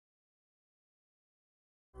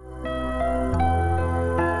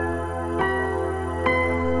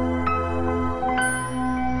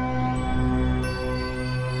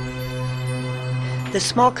The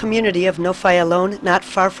small community of Nofai Alon, not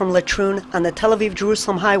far from Latrun on the Tel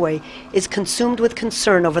Aviv-Jerusalem highway, is consumed with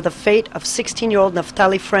concern over the fate of 16-year-old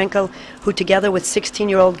Naftali Frankel, who together with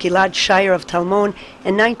 16-year-old Gilad Shire of Talmon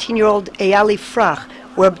and 19-year-old Eyali Frach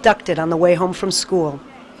were abducted on the way home from school.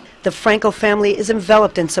 The Frankel family is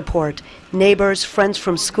enveloped in support. Neighbors, friends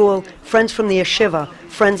from school, friends from the yeshiva,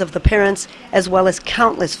 friends of the parents, as well as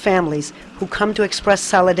countless families who come to express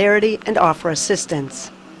solidarity and offer assistance.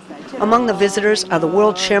 Among the visitors are the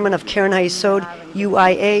world chairman of Keren Hayesod,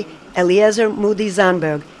 UIA, Eliezer Moody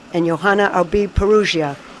Zandberg, and Johanna Arbi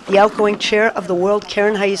Perugia, the outgoing chair of the World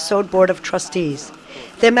Keren Hayesod Board of Trustees.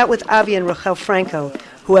 They met with Avi and Rachel Frankel,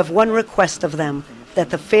 who have one request of them, that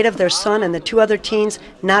the fate of their son and the two other teens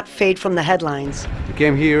not fade from the headlines. We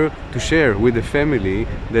came here to share with the family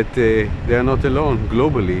that they are not alone.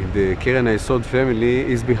 Globally, the Keren Hayesod family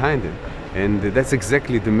is behind them. And that's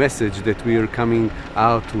exactly the message that we are coming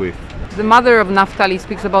out with. The mother of Naftali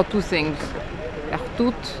speaks about two things,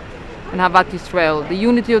 Achdut and Havat Yisrael, the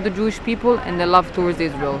unity of the Jewish people and the love towards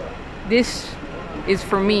Israel. This is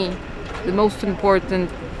for me the most important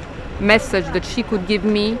message that she could give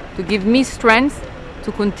me, to give me strength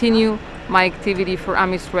to continue my activity for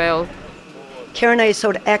Am Yisrael. Keren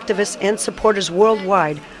Hayesod activists and supporters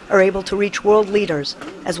worldwide are able to reach world leaders,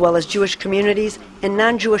 as well as Jewish communities and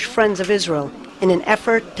non-Jewish friends of Israel, in an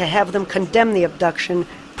effort to have them condemn the abduction,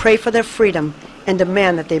 pray for their freedom, and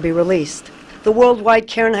demand that they be released. The worldwide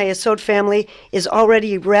Keren Hayesod family is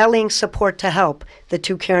already rallying support to help. The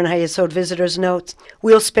two Keren Hayesod visitors note,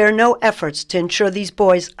 "We'll spare no efforts to ensure these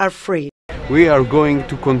boys are free." We are going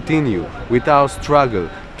to continue with our struggle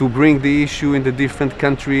to bring the issue in the different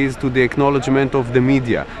countries to the acknowledgement of the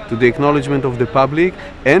media, to the acknowledgement of the public,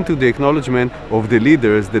 and to the acknowledgement of the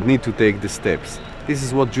leaders that need to take the steps. This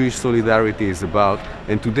is what Jewish solidarity is about,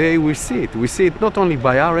 and today we see it. We see it not only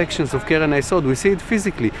by our actions of Keren Hayesod, we see it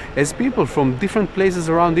physically, as people from different places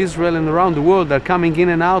around Israel and around the world are coming in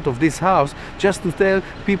and out of this house just to tell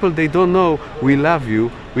people they don't know, we love you,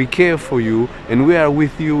 we care for you, and we are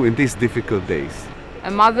with you in these difficult days.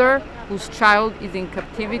 A mother whose child is in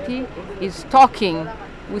captivity is talking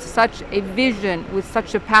with such a vision, with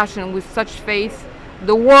such a passion, with such faith.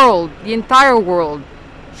 The world, the entire world,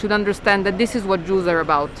 should understand that this is what Jews are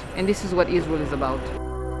about, and this is what Israel is about.